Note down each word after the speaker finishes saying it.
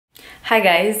Hi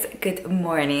guys, good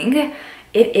morning.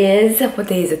 It is, what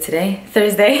day is it today?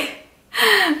 Thursday.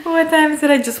 What time is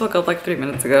it? I just woke up like 3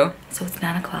 minutes ago. So it's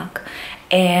 9 o'clock.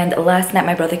 And last night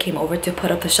my brother came over to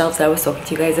put up the shelves that I was talking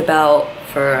to you guys about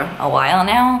for a while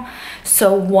now.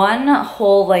 So one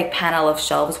whole like panel of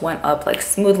shelves went up like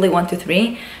smoothly, 1, 2,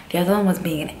 3. The other one was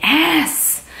being an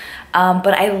ass.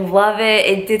 But I love it.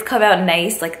 It did come out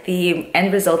nice. Like the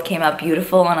end result came out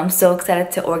beautiful, and I'm so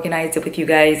excited to organize it with you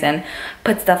guys and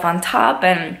put stuff on top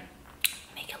and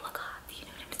make it look hot. You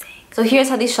know what I'm saying? So here's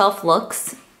how the shelf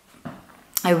looks.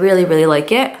 I really, really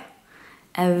like it.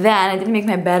 And then I didn't make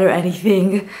my bed or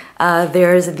anything.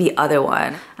 There's the other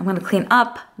one. I'm gonna clean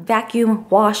up, vacuum,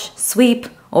 wash, sweep,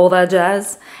 all that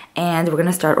jazz. And we're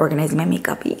gonna start organizing my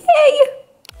makeup. Yay!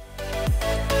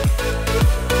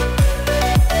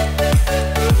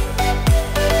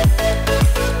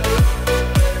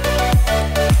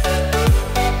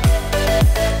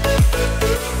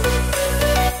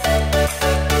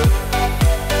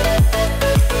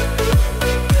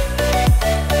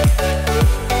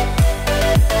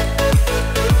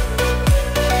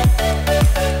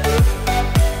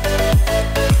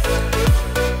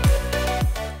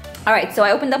 All right, so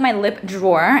I opened up my lip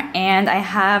drawer and I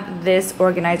have this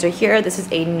organizer here. This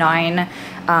is a 9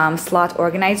 slot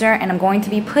organizer, and I'm going to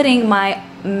be putting my,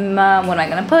 what am I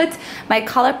gonna put? My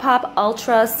ColourPop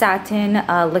Ultra Satin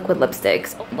liquid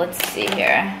lipsticks. Let's see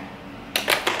here.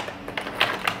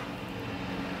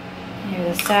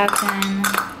 Here's the satin.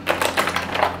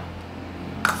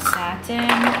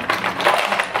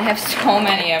 I have so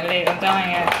many of these, I'm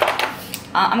telling you.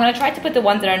 I'm gonna try to put the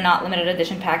ones that are not limited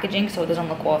edition packaging so it doesn't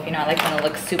look off. You know, I like when it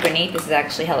looks super neat. This is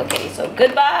actually Hello Kitty, so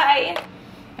goodbye.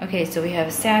 Okay, so we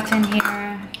have satin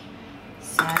here.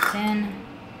 Satin.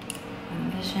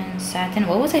 Edition, satin.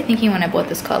 What was I thinking when I bought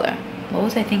this color? What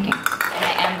was I thinking? And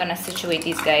I am gonna situate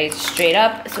these guys straight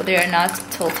up so they're not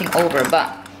tilting over, but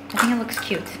I think it looks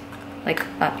cute. Like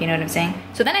up, you know what I'm saying?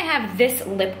 So then I have this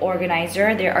lip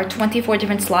organizer. There are 24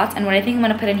 different slots, and what I think I'm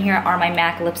gonna put in here are my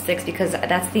MAC lipsticks, because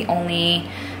that's the only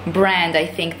brand I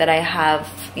think that I have,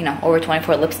 you know, over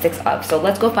 24 lipsticks of. So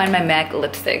let's go find my MAC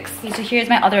lipsticks. So here's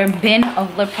my other bin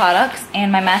of lip products,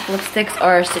 and my MAC lipsticks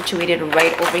are situated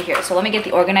right over here. So let me get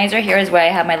the organizer. Here is where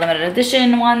I have my limited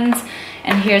edition ones,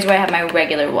 and here's where I have my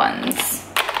regular ones.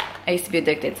 I used to be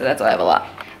addicted, so that's why I have a lot.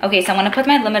 Okay, so I'm gonna put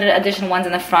my limited edition ones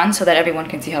in the front so that everyone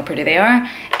can see how pretty they are.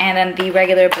 And then the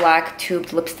regular black tubed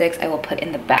lipsticks I will put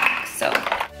in the back, so.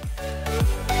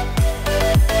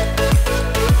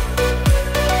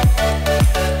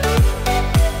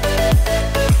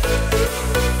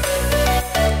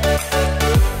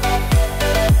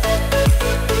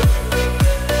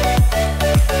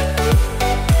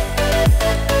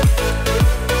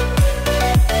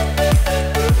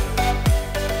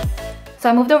 So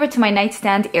I moved over to my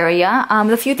nightstand area.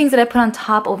 The few things that I put on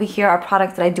top over here are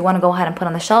products that I do want to go ahead and put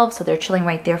on the shelf, so they're chilling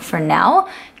right there for now.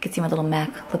 You can see my little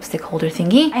MAC lipstick holder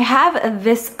thingy. I have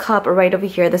this cup right over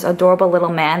here, this adorable little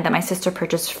man that my sister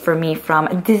purchased for me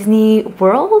from Disney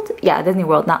World? Yeah, Disney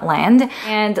World, not Land.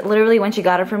 And literally when she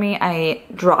got it for me, I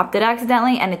dropped it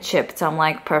accidentally and it chipped. So I'm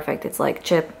like, perfect, it's like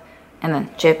Chip and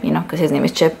then Chip, you know, because his name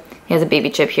is Chip. He has a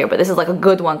baby Chip here, but this is like a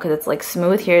good one because it's like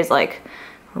smooth. Here's like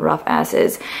rough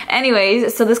asses.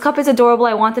 Anyways, so this cup is adorable.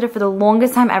 I wanted it for the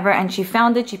longest time ever, and she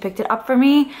found it. She picked it up for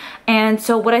me. And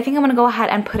so what I think I'm gonna go ahead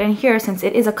and put in here, since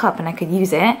it is a cup and I could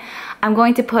use it, I'm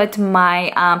going to put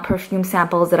my perfume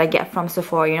samples that I get from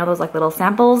Sephora. You know, those like little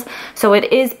samples. So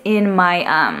it is in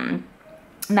my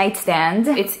nightstand.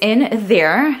 It's in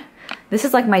there. This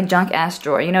is like my junk ass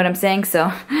drawer, you know what I'm saying?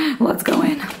 So let's go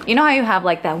in. You know how you have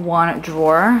like that one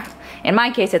drawer? In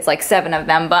my case, it's like 7 of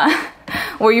them, but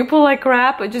where you pull like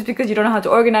crap just because you don't know how to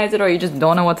organize it, or you just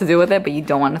don't know what to do with it, but you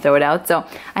don't want to throw it out. So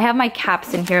I have my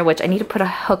caps in here, which I need to put a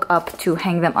hook up to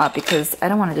hang them up because I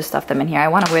don't want to just stuff them in here. I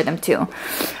want to wear them too.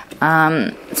 So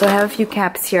I have a few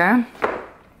caps here.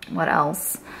 What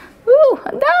else? Ooh,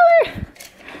 $1!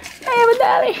 I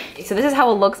have $1. So this is how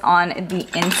it looks on the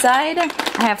inside.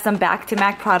 I have some Back to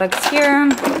MAC products here.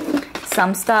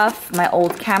 Some stuff, my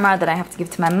old camera that I have to give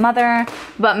to my mother.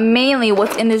 But mainly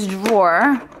what's in this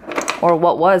drawer, or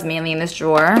what was mainly in this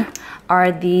drawer, are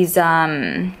these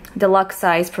deluxe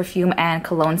size perfume and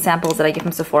cologne samples that I get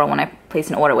from Sephora when I place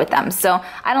an order with them. So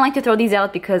I don't like to throw these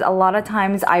out because a lot of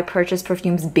times I purchase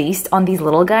perfumes based on these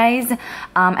little guys, and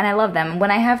I love them. When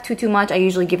I have too much, I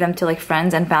usually give them to like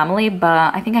friends and family,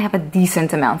 but I think I have a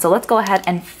decent amount. So let's go ahead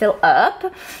and fill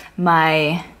up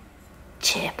my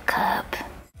Chip cup.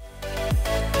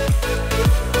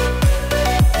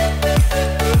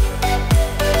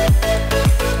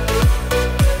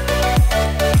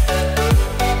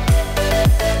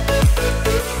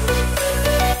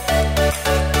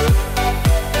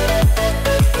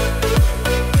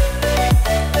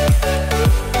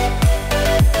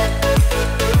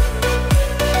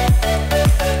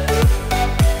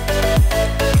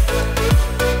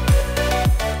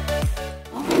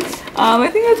 I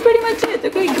think that's pretty much it.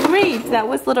 Okay, great. That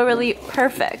was literally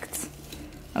perfect.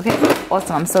 Okay,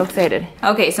 awesome. I'm so excited.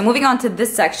 Okay, so moving on to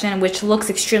this section, which looks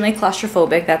extremely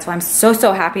claustrophobic. That's why I'm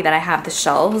so happy that I have the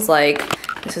shelves. Like,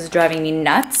 this is driving me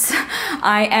nuts.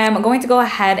 I am going to go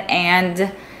ahead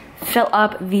and fill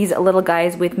up these little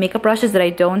guys with makeup brushes that I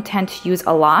don't tend to use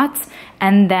a lot.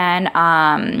 And then,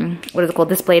 what is it called?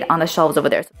 Displayed on the shelves over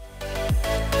there.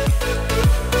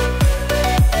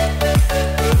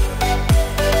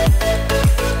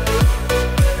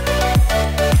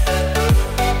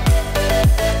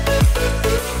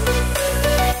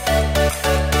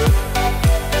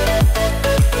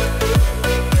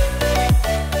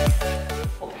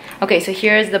 Okay, so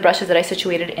here's the brushes that I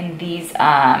situated in these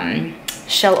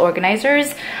shell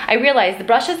organizers. I realized the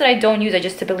brushes that I don't use, I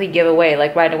just typically give away,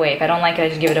 like right away. If I don't like it, I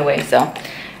just give it away. So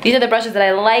these are the brushes that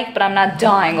I like, but I'm not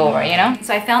dying over, you know?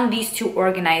 So I found these two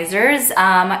organizers.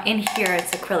 In here,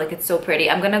 it's acrylic, it's so pretty.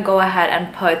 I'm gonna go ahead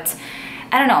and put,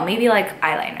 I don't know, maybe like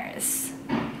eyeliners.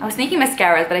 I was thinking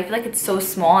mascaras, but I feel like it's so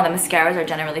small and the mascaras are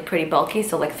generally pretty bulky,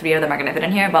 so like 3 of them are gonna fit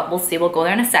in here, but we'll see, we'll go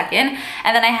there in a second.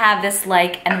 And then I have this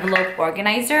like envelope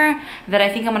organizer that I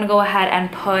think I'm gonna go ahead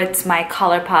and put my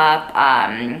ColourPop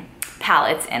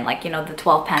palettes in, like, you know, the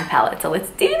 12 pan palette. So let's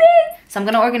do this! So I'm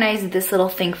gonna organize this little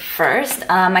thing first.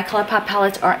 My ColourPop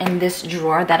palettes are in this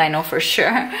drawer that I know for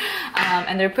sure.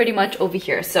 And they're pretty much over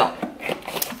here. So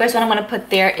first one I'm gonna put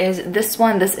there is this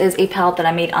one. This is a palette that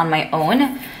I made on my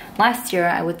own last year,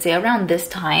 I would say around this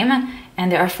time, and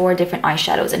there are 4 different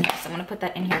eyeshadows in here. So I'm gonna put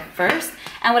that in here first.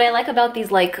 And what I like about these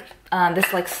like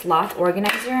this like slot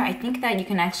organizer, I think that you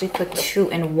can actually put 2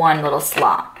 in one little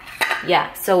slot.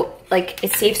 Yeah, so like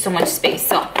it saves so much space.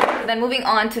 So then moving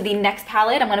on to the next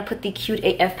palette, I'm gonna put the Cute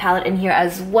AF palette in here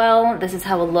as well. This is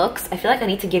how it looks. I feel like I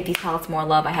need to give these palettes more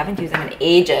love. I haven't used them in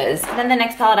ages. And then the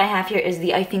next palette I have here is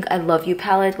the I Think I Love You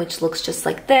palette, which looks just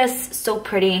like this. So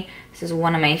pretty. This is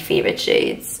one of my favorite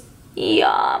shades.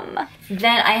 Yum.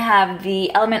 Then I have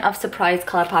the Element of Surprise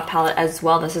ColourPop palette as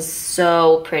well. This is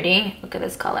so pretty. Look at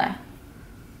this color.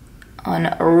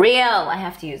 Unreal. I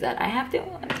have to use that. I have to.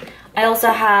 I also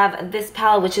have this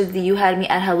palette, which is the You Had Me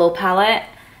at Hello palette.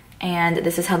 And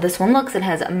this is how this one looks. It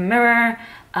has a mirror.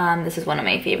 This is one of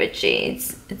my favorite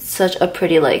shades. It's such a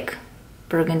pretty like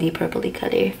burgundy purpley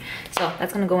color. So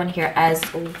that's gonna go in here as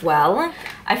well.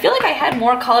 I feel like I had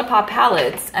more ColourPop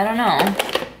palettes. I don't know.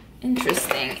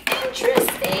 Interesting.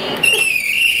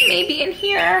 Maybe in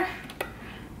here.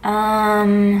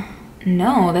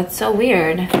 No, that's so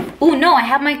weird. Oh no, I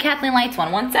have my Kathleen Lights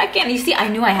one. 1 second. You see, I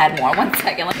knew I had more. 1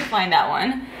 second, let me find that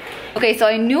one. Okay, so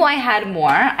I knew I had more.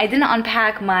 I didn't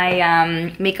unpack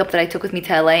my makeup that I took with me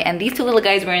to LA, and these 2 little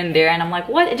guys were in there, and I'm like,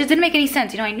 what? It just didn't make any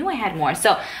sense. You know, I knew I had more.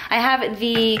 So I have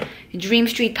the Dream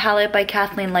Street palette by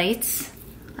Kathleen Lights.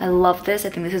 I love this. I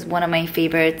think this is one of my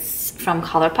favorites from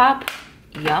ColourPop.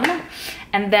 Yum.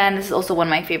 And then this is also one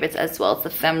of my favorites as well. It's the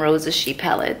Femme Rose She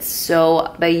palette.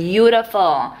 So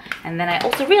beautiful. And then I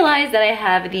also realized that I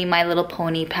have the My Little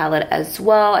Pony palette as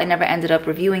well. I never ended up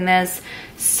reviewing this,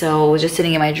 so it was just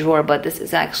sitting in my drawer, but this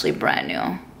is actually brand new.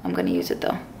 I'm gonna use it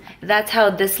though. That's how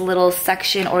this little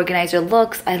section organizer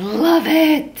looks. I love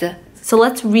it. So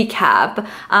let's recap.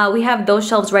 We have those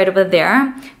shelves right over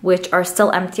there, which are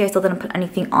still empty. I still didn't put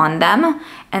anything on them.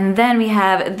 And then we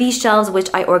have these shelves, which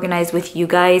I organized with you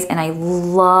guys, and I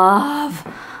love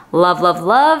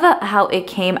how it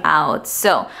came out.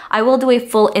 So I will do a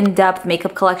full in-depth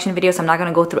makeup collection video, so I'm not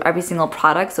gonna go through every single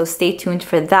product, so stay tuned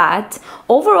for that.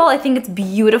 Overall, I think it's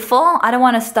beautiful. I don't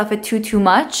wanna stuff it too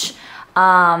much.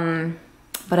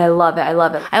 But I love it, I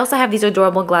love it. I also have these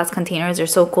adorable glass containers. They're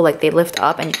so cool, like they lift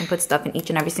up and you can put stuff in each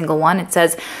and every single one. It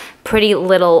says Pretty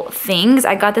Little Things.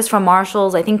 I got this from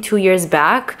Marshalls, I think 2 years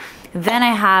back. Then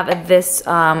I have this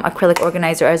acrylic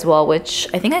organizer as well, which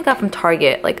I think I got from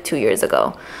Target like 2 years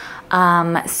ago.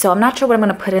 So I'm not sure what I'm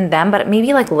gonna put in them, but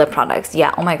maybe like lip products.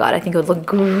 Yeah, oh my god, I think it would look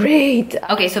great.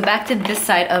 Okay, so back to this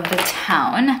side of the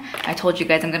town. I told you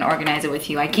guys I'm gonna organize it with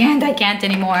you. I can't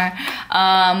anymore.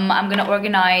 I'm gonna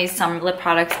organize some lip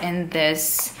products in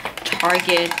this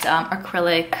Target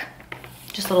acrylic,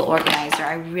 just little organizer.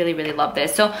 I really love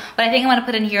this. So what I think I'm gonna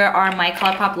put in here are my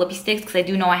ColourPop lippy sticks, because I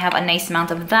do know I have a nice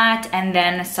amount of that, and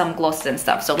then some glosses and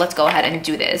stuff. So let's go ahead and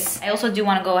do this. I also do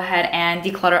want to go ahead and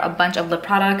declutter a bunch of lip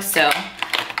products, so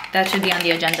that should be on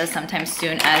the agenda sometime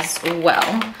soon as well.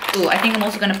 Ooh, I think I'm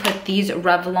also gonna put these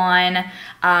Revlon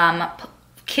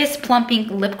Kiss Plumping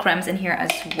lip creams in here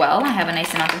as well. I have a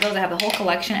nice amount of those. I have the whole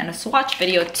collection and a swatch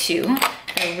video too.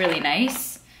 They're really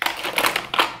nice.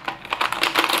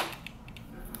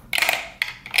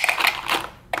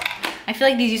 I feel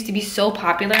like these used to be so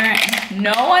popular and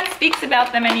no one speaks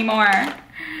about them anymore.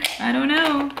 I don't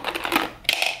know.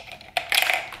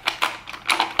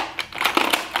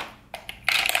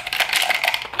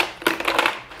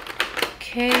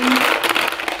 Okay.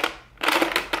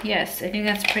 Yes, I think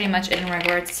that's pretty much it in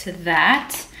regards to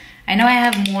that. I know I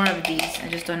have more of these. I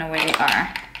just don't know where they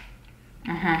are.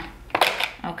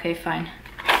 Okay, fine.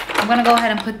 I'm gonna go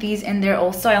ahead and put these in there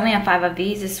also. I only have 5 of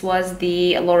these. This was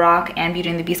the Lorac and Beauty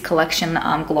and the Beast collection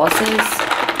glosses.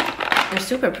 They're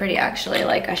super pretty actually.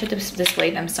 Like I should have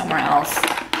displayed them somewhere else.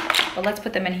 But let's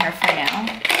put them in here for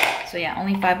now. So yeah,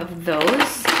 only 5 of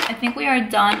those. I think we are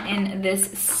done in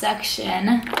this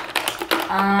section.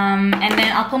 And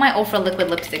then I'll put my Ofra liquid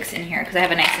lipsticks in here because I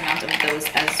have a nice amount of those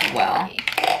as well.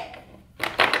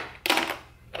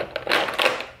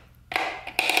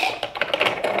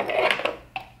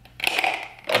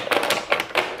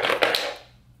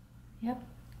 Yep.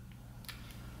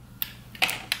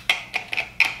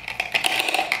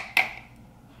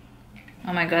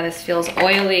 Oh my god, this feels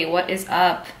oily. What is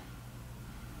up?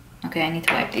 Okay, I need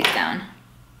to wipe these down.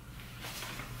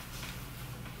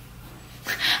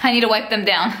 I need to wipe them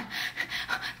down.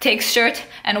 Take shirt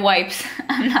and wipes.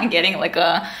 I'm not getting like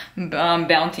a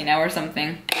Bounty now or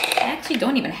something. I actually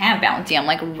don't even have Bounty.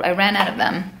 I ran out of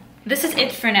them. This is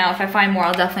it for now. If I find more,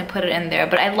 I'll definitely put it in there.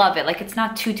 But I love it. Like it's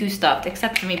not too stuffed,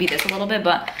 except for maybe this a little bit.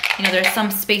 But you know, there's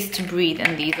some space to breathe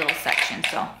in these little sections.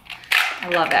 So I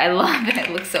love it. I love it.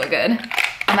 It looks so good.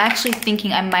 I'm actually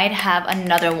thinking I might have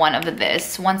another one of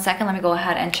this. 1 second. Let me go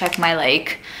ahead and check my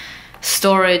like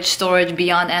storage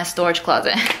beyond and storage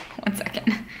closet. 1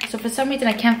 second. So for some reason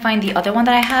I can't find the other one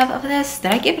that I have of this.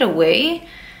 Did I give it away?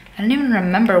 I don't even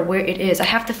remember where it is. I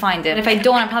have to find it. If I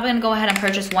don't, I'm probably gonna go ahead and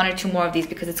purchase 1 or 2 more of these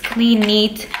because it's clean,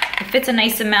 neat, it fits a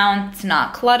nice amount, it's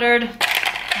not cluttered.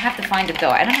 I have to find it though.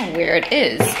 I don't know where it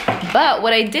is. But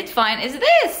what I did find is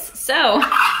this. So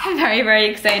very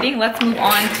exciting. Let's move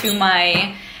on to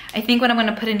my, I think what I'm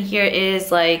gonna put in here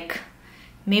is like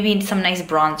maybe some nice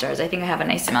bronzers. I think I have a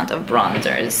nice amount of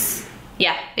bronzers.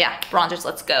 Yeah, bronzers,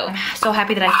 let's go. I'm so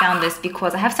happy that I found this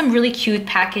because I have some really cute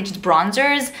packaged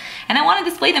bronzers and I want to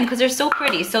display them because they're so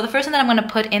pretty. So the first one that I'm going to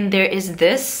put in there is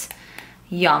this.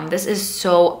 Yum, this is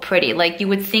so pretty. Like you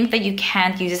would think that you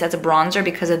can't use this as a bronzer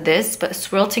because of this, but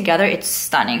swirled together, it's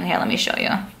stunning. Here, let me show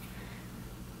you.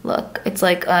 Look, it's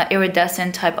like an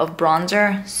iridescent type of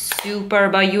bronzer. Super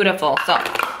beautiful. So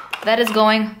that is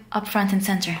going up front and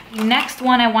center. Next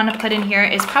one I want to put in here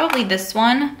is probably this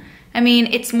one. I mean,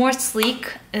 it's more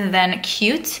sleek than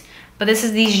cute, but this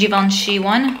is the Givenchy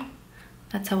one.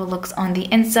 That's how it looks on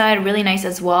the inside. Really nice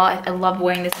as well. I love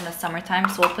wearing this in the summertime,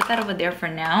 so we'll put that over there for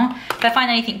now. If I find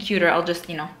anything cuter, I'll just,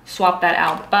 you know, swap that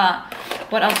out. But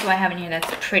what else do I have in here that's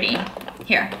pretty?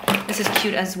 Here, this is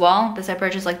cute as well. This I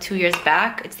purchased like 2 years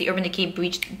back. It's the Urban Decay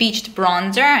Beached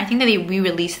Bronzer. I think that they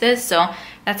re-released this, so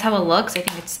that's how it looks. I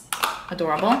think it's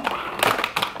adorable.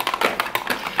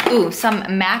 Ooh, some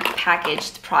MAC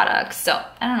packaged products. So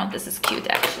I don't know if this is cute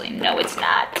actually. No, it's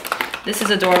not. This is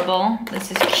adorable. This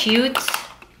is cute.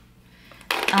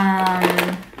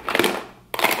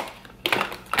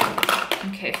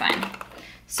 Okay, fine.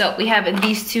 So we have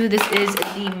these two. This is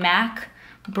the MAC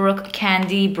Brook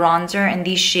Candy Bronzer in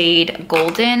the shade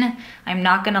Golden. I'm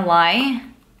not gonna lie.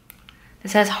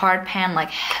 This has hard pan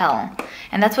like hell.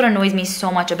 And that's what annoys me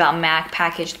so much about MAC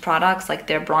packaged products, like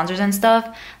their bronzers and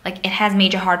stuff. Like it has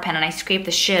major hard pan and I scrape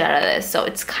the shit out of this. So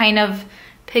it's kind of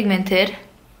pigmented,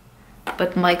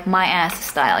 but like my ass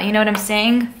style, you know what I'm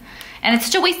saying? And it's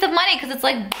such a waste of money because it's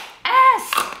like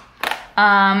ass.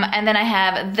 And then I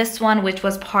have this one, which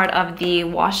was part of the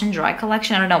wash and dry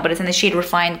collection. I don't know, but it's in the shade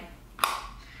Refined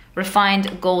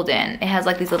Golden. It has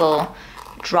like these little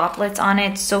droplets on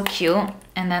it. It's so cute.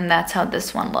 And then that's how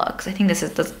this one looks. I think this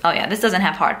is, oh yeah, this doesn't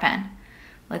have hard pan.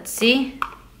 Let's see.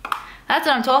 That's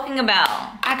what I'm talking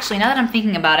about. Actually, now that I'm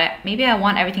thinking about it, maybe I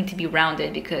want everything to be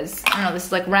rounded because, I don't know, this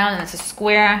is like round and this is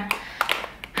square.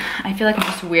 I feel like I'm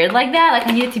just weird like that. Like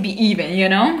I need it to be even, you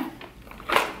know?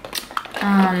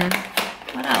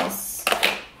 What else?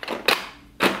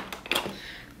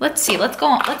 Let's see, let's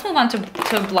move on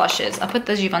to blushes. I'll put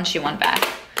the Givenchy one back.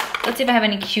 Let's see if I have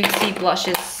any cutesy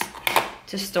blushes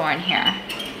to store in here.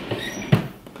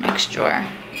 Next drawer.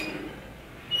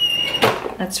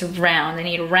 That's round. I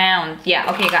need round. Yeah,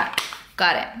 okay,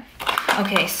 got it.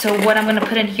 Okay, so what I'm gonna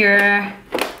put in here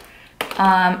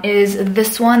is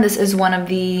this one. This is one of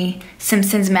the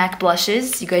Simpsons MAC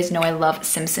blushes. You guys know I love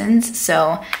Simpsons,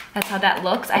 so that's how that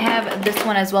looks. I have this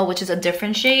one as well, which is a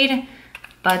different shade,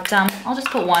 but I'll just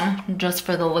put one just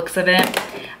for the looks of it.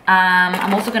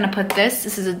 I'm also gonna put this.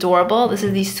 This is adorable. This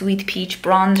is the Sweet Peach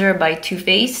Bronzer by Too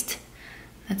Faced.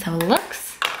 That's how it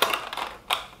looks.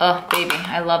 Oh, baby,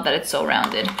 I love that it's so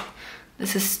rounded.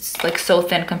 This is like so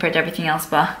thin compared to everything else,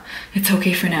 but it's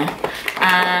okay for now.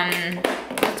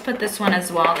 Let's put this one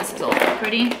as well. This is also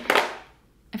pretty.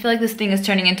 I feel like this thing is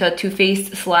turning into a Too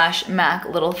Faced / MAC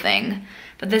little thing.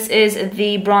 But this is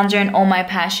the bronzer in Oh My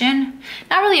Passion.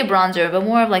 Not really a bronzer, but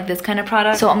more of like this kind of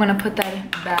product. So I'm gonna put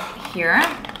that back here.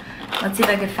 Let's see if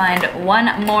I could find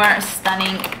one more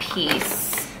stunning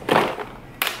piece.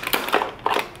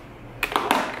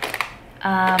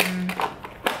 I'm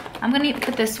gonna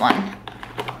put this one.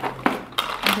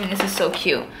 I think this is so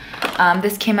cute.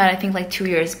 This came out I think like 2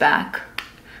 years back.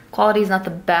 Quality is not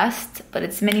the best, but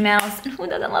it's Minnie Mouse. And who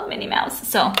doesn't love Minnie Mouse?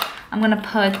 So I'm gonna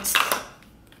put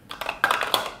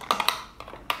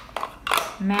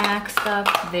MAC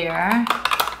stuff there.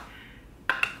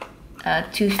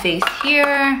 Too Faced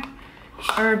here.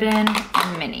 Urban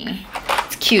and Minnie.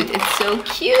 It's cute. It's so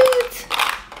cute.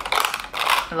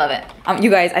 I love it.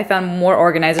 You guys, I found more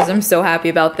organizers. I'm so happy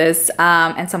about this.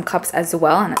 And some cups as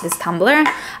well, and this tumbler.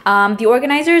 The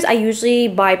organizers I usually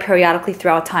buy periodically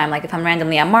throughout time. Like if I'm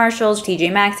randomly at Marshall's,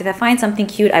 TJ Maxx, if I find something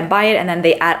cute, I buy it and then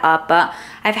they add up. But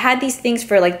I've had these things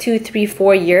for like 2, 3,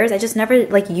 4 years. I just never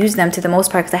like used them to the most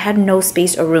part because I had no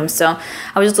space or room. So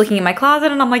I was just looking in my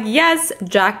closet and I'm like, yes,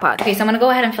 jackpot. Okay, so I'm gonna go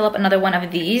ahead and fill up another one of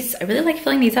these. I really like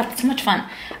filling these up. It's so much fun.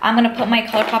 I'm gonna put my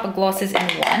ColourPop glosses in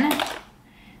one.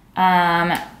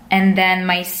 And then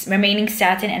my remaining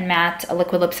satin and matte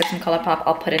liquid lipsticks from ColourPop,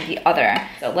 I'll put in the other.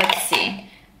 So let's see.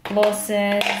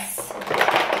 Glosses.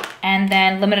 And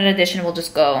then limited edition will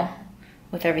just go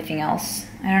with everything else.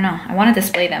 I don't know. I want to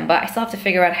display them, but I still have to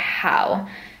figure out how.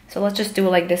 So let's just do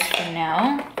it like this for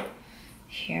now.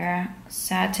 Here,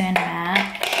 satin,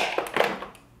 matte,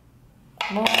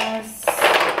 gloss.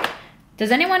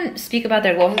 Does anyone speak about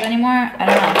their glosses anymore? I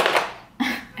don't know.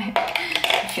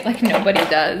 I feel like nobody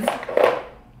does.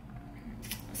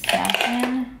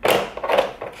 Satin.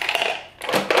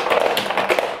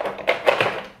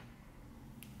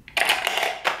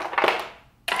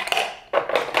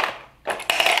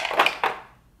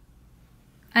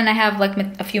 And I have like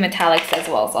a few metallics as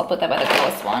well, so I'll put that by the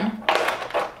coolest one.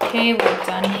 Okay, we're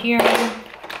done here.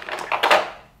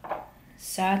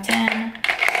 Satin.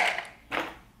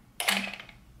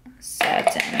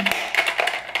 Satin.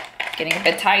 Getting a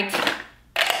bit tight.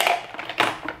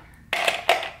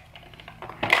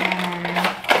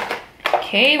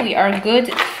 Okay, we are good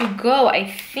to go. I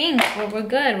think we're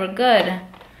good. We're good.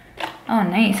 Oh,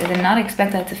 nice. I did not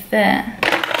expect that to fit.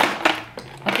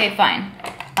 Okay, fine.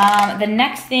 The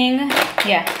next thing,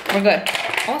 yeah, we're good.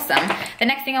 Awesome. The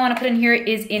next thing I want to put in here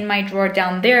is in my drawer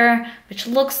down there, which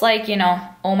looks like, you know,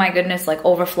 oh my goodness, like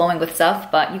overflowing with stuff,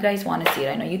 but you guys want to see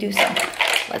it. I know you do, so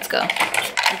let's go.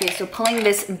 Okay, so pulling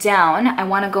this down, I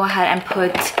want to go ahead and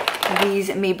put these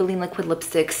Maybelline liquid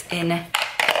lipsticks in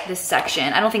this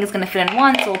section. I don't think it's going to fit in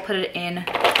one, so we'll put it in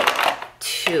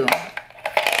two.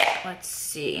 Let's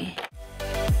see.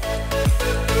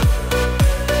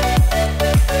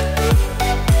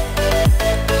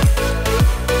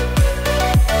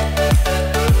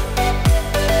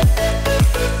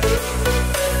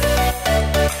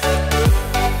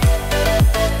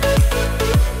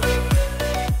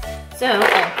 So,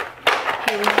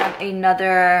 here we have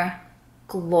another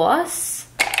gloss.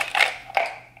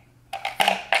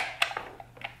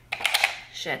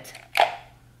 Shit.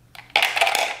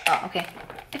 Oh, okay.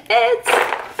 It fits.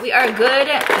 We are good.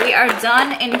 We are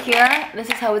done in here. This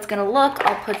is how it's gonna look.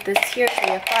 I'll put this here. So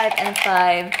we have 5 and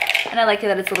 5. And I like it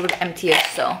that it's a little bit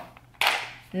empty-ish, so.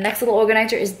 Next little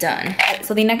organizer is done.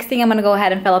 So the next thing I'm gonna go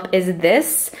ahead and fill up is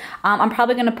this. I'm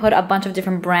probably gonna put a bunch of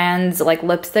different brands like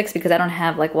lipsticks because I don't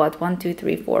have like what, 1, 2,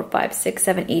 3, 4, 5, 6,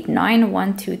 7, 8, 9,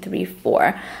 1, 2, 3,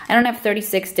 4. I don't have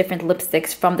 36 different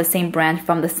lipsticks from the same brand,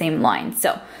 from the same line.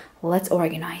 So let's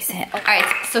organize it. All right,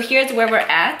 so here's where we're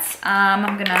at.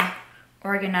 I'm gonna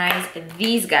organize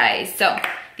these guys. So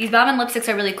these Balmain lipsticks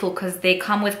are really cool because they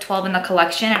come with 12 in the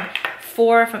collection.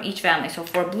 4 from each family. So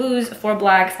 4 blues, 4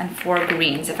 blacks, and 4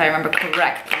 greens, if I remember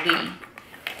correctly.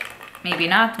 Maybe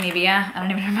not, maybe yeah, I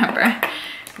don't even remember.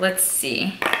 Let's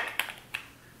see.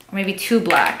 Or maybe 2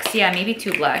 blacks. Yeah, maybe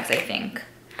 2 blacks, I think.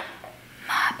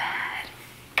 My bad.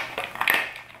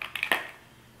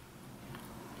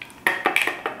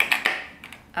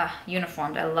 Ah,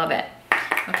 uniformed, I love it.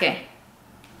 Okay.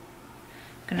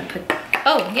 I'm gonna put,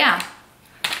 oh yeah.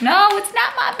 No, it's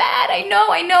not my bad. I know,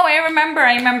 I remember.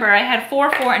 I had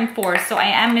 4, 4, and 4, so I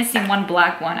am missing 1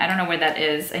 black one. I don't know where that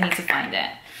is. I need to find it.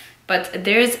 But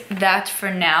there's that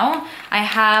for now. I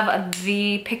have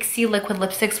the Pixi liquid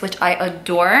lipsticks, which I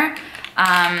adore.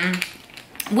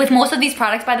 With most of these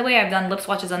products, by the way, I've done lip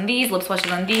swatches on these, lip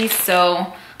swatches on these,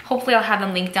 so hopefully I'll have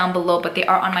them linked down below, but they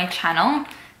are on my channel.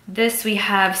 This we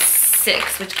have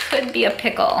 6, which could be a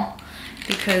pickle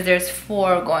because there's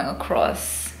 4 going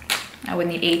across. I would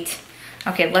need 8.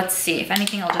 Okay, let's see. If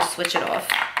anything, I'll just switch it off.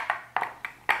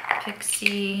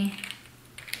 Pixie.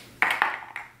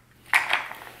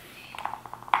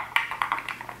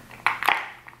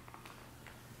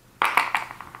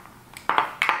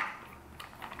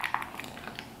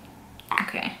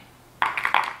 Okay.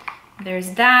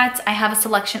 There's that. I have a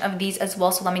selection of these as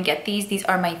well, so let me get these. These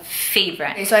are my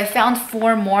favorite. Okay, so I found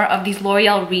 4 more of these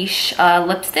L'Oreal Riche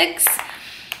lipsticks.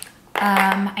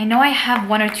 I know I have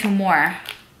 1 or 2 more.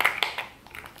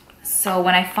 So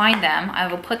when I find them, I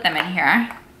will put them in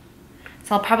here.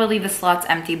 So I'll probably leave the slots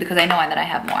empty because I know that I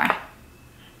have more.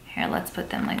 Here, let's put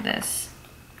them like this.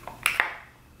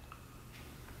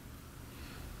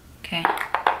 Okay.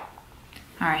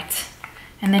 All right.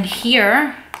 And then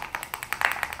here,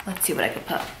 let's see what I could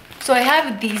put. So I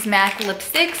have these MAC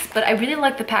lipsticks, but I really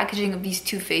like the packaging of these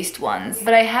Too Faced ones.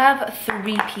 But I have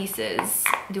 3 pieces.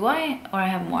 Do I? Or I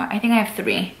have more? I think I have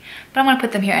 3. But I'm gonna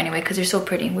put them here anyway because they're so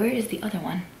pretty. Where is the other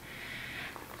one?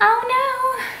 Oh no!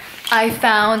 I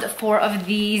found 4 of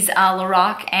these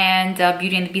Lorac and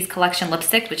Beauty and the Beast collection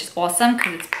lipsticks, which is awesome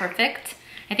because it's perfect.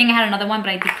 I think I had another one, but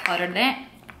I decluttered it.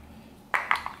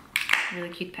 Really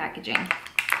cute packaging.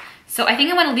 So I think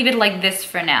I'm gonna leave it like this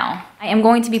for now. I am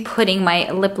going to be putting my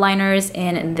lip liners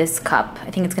in this cup.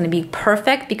 I think it's gonna be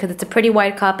perfect because it's a pretty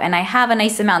wide cup and I have a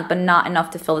nice amount, but not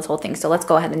enough to fill this whole thing. So let's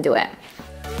go ahead and do it.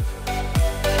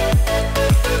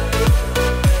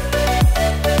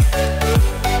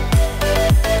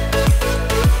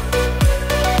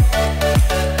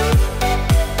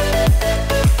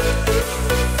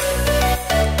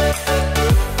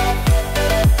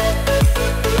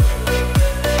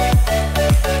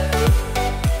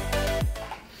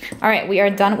 All right, we are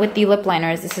done with the lip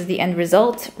liners. This is the end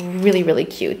result. Really, really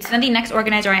cute. Then the next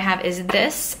organizer I have is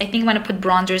this. I think I'm gonna put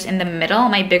bronzers in the middle,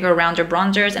 my bigger, rounder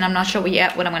bronzers, and I'm not sure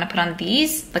yet what I'm gonna put on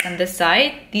these, like on this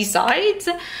side, these sides.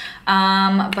 But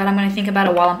I'm gonna think about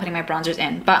it while I'm putting my bronzers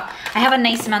in. But I have a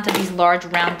nice amount of these large,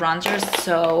 round bronzers,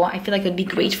 so I feel like it would be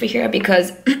great for here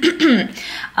because, you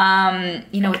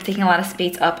know, it's taking a lot of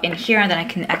space up in here, and then I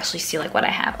can actually see like what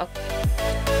I have.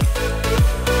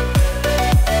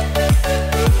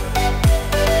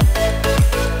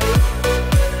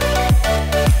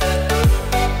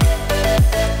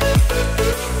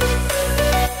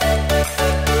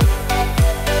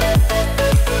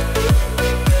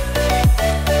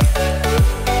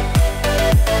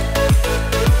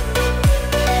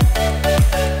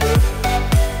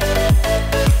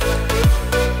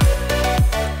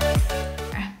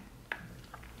 Okay.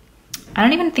 I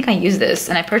don't even think I use this,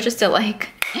 and I purchased it like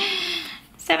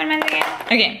 7 months ago.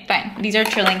 Okay, fine. These are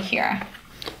chilling here.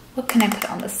 What can I put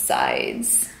on the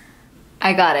sides?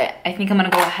 I got it. I think I'm gonna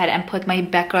go ahead and put my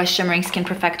Becca Shimmering Skin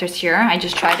Perfectors here. I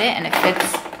just tried it and it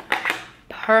fits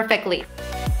perfectly.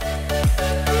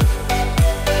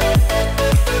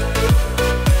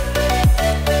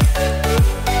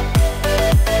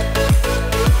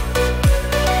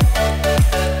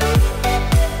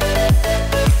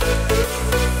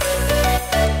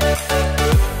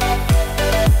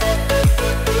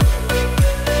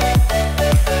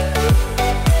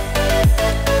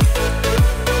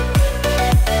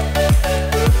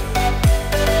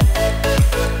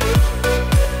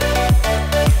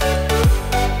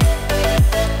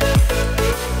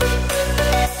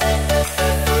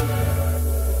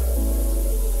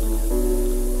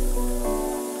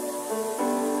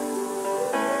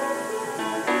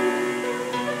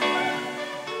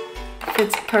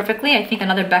 Fits perfectly. I think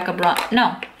another Becca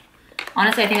no.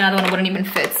 Honestly, I think another one wouldn't even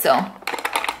fit, so.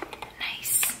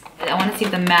 Nice. I want to see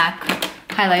if the MAC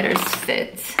highlighters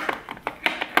fit.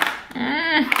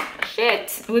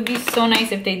 Shit. It would be so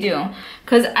nice if they do.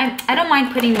 Because I don't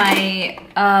mind putting my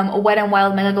Wet n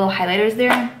Wild Mega Glow highlighters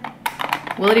there.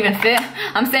 Will it even fit?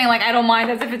 I'm saying like I don't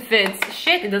mind as if it fits.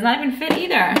 Shit, it does not even fit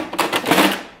either.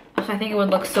 Ugh, I think it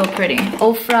would look so pretty.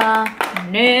 Ofra,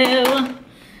 no.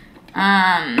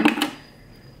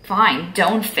 Fine,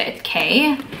 don't fit,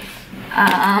 okay?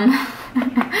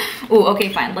 Ooh, okay,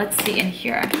 fine. Let's see in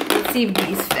here. Let's see if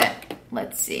these fit.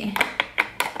 Let's see.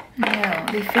 No,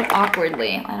 they fit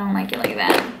awkwardly. I don't like it like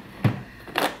that.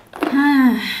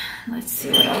 Let's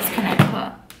see, what else can I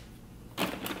put?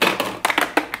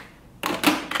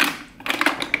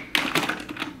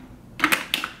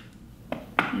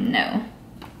 No.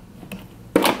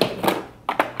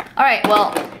 All right,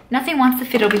 well, nothing wants to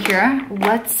fit over here.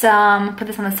 Let's put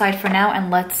this on the side for now and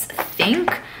let's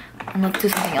think. And let's do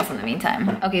something else in the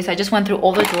meantime. Okay, so I just went through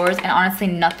all the drawers and honestly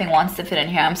nothing wants to fit in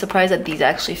here. I'm surprised that these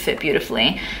actually fit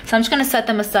beautifully. So I'm just gonna set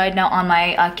them aside now on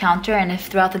my counter, and if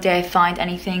throughout the day I find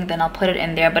anything, then I'll put it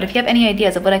in there. But if you have any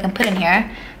ideas of what I can put in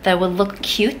here that would look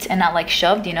cute and not like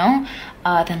shoved, you know,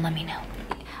 then let me know.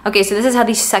 Okay, so this is how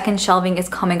the second shelving is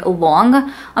coming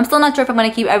along. I'm still not sure if I'm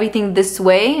gonna keep everything this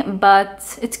way,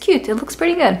 but it's cute. It looks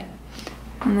pretty good.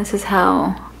 And this is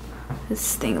how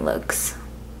this thing looks.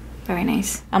 Very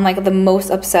nice. I'm like the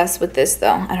most obsessed with this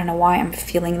though. I don't know why I'm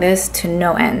feeling this to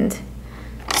no end.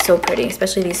 So pretty,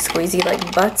 especially these squeezy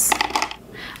like butts.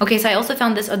 Okay, so I also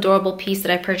found this adorable piece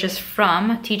that I purchased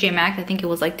from TJ Maxx. I think it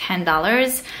was like $10.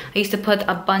 I used to put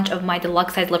a bunch of my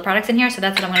deluxe size lip products in here, so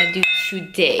that's what I'm gonna do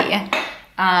today.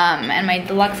 And my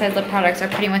deluxe size lip products are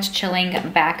pretty much chilling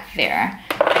back there.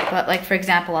 But like for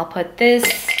example, I'll put this.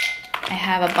 I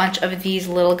have a bunch of these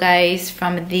little guys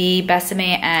from the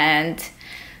Besame and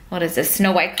what is this,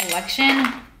 Snow White collection.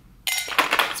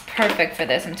 It's perfect for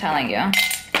this, I'm telling you.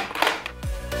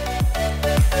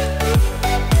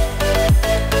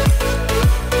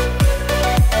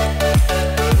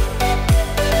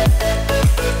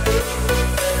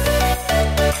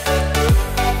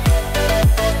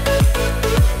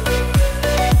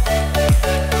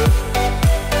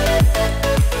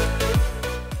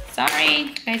 Sorry,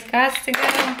 you guys got to go.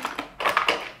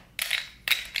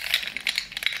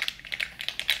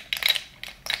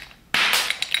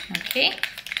 Okay.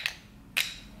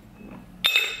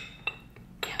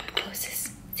 How it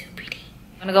closes. So pretty.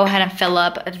 I'm gonna go ahead and fill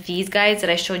up these guys that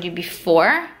I showed you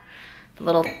before. The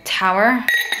little tower.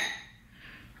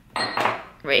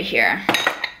 Right here.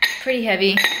 Pretty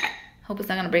heavy. Hope it's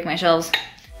not gonna break my shelves.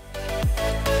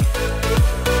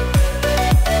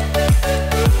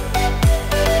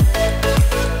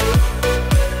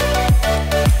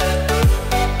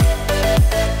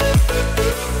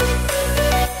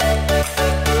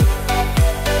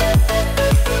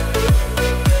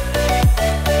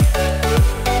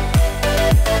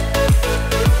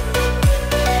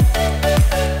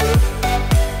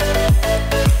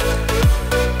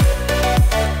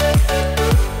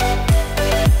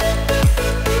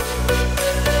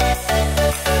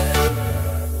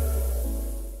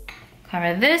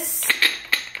 Cover this.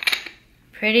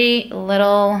 Pretty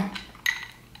little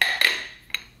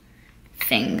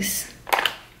things.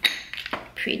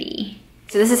 Pretty.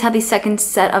 So this is how the second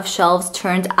set of shelves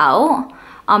turned out.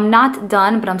 I'm not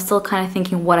done, but I'm still kind of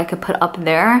thinking what I could put up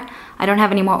there. I don't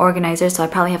have any more organizers, so I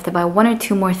probably have to buy 1 or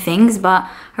 2 more things, but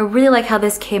I really like how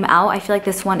this came out. I feel like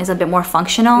this one is a bit more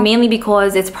functional, mainly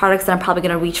because it's products that I'm probably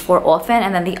gonna reach for often,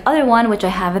 and then the other one, which I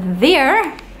have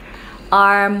there,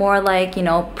 are more like, you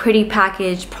know, pretty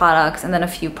packaged products, and then a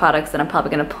few products that I'm probably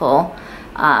gonna pull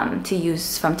to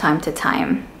use from time to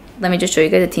time. Let me just show you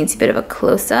guys a teensy bit of a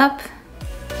close-up.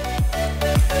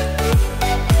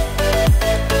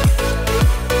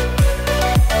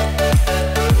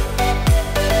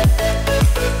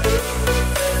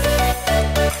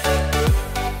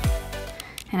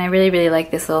 And I really, really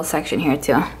like this little section here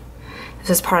too. This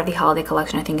is part of the holiday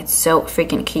collection. I think it's so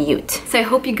freaking cute. So I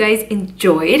hope you guys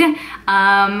enjoyed.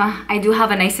 I do have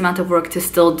a nice amount of work to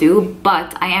still do,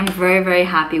 but I am very, very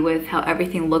happy with how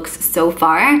everything looks so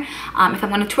far. If I'm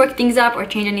gonna twerk things up or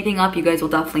change anything up, you guys will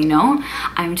definitely know.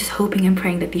 I'm just hoping and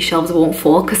praying that these shelves won't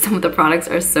fall because some of the products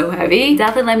are so heavy.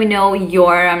 Definitely let me know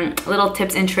your little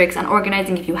tips and tricks on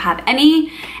organizing if you have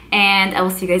any, and I will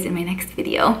see you guys in my next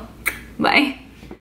video. Bye.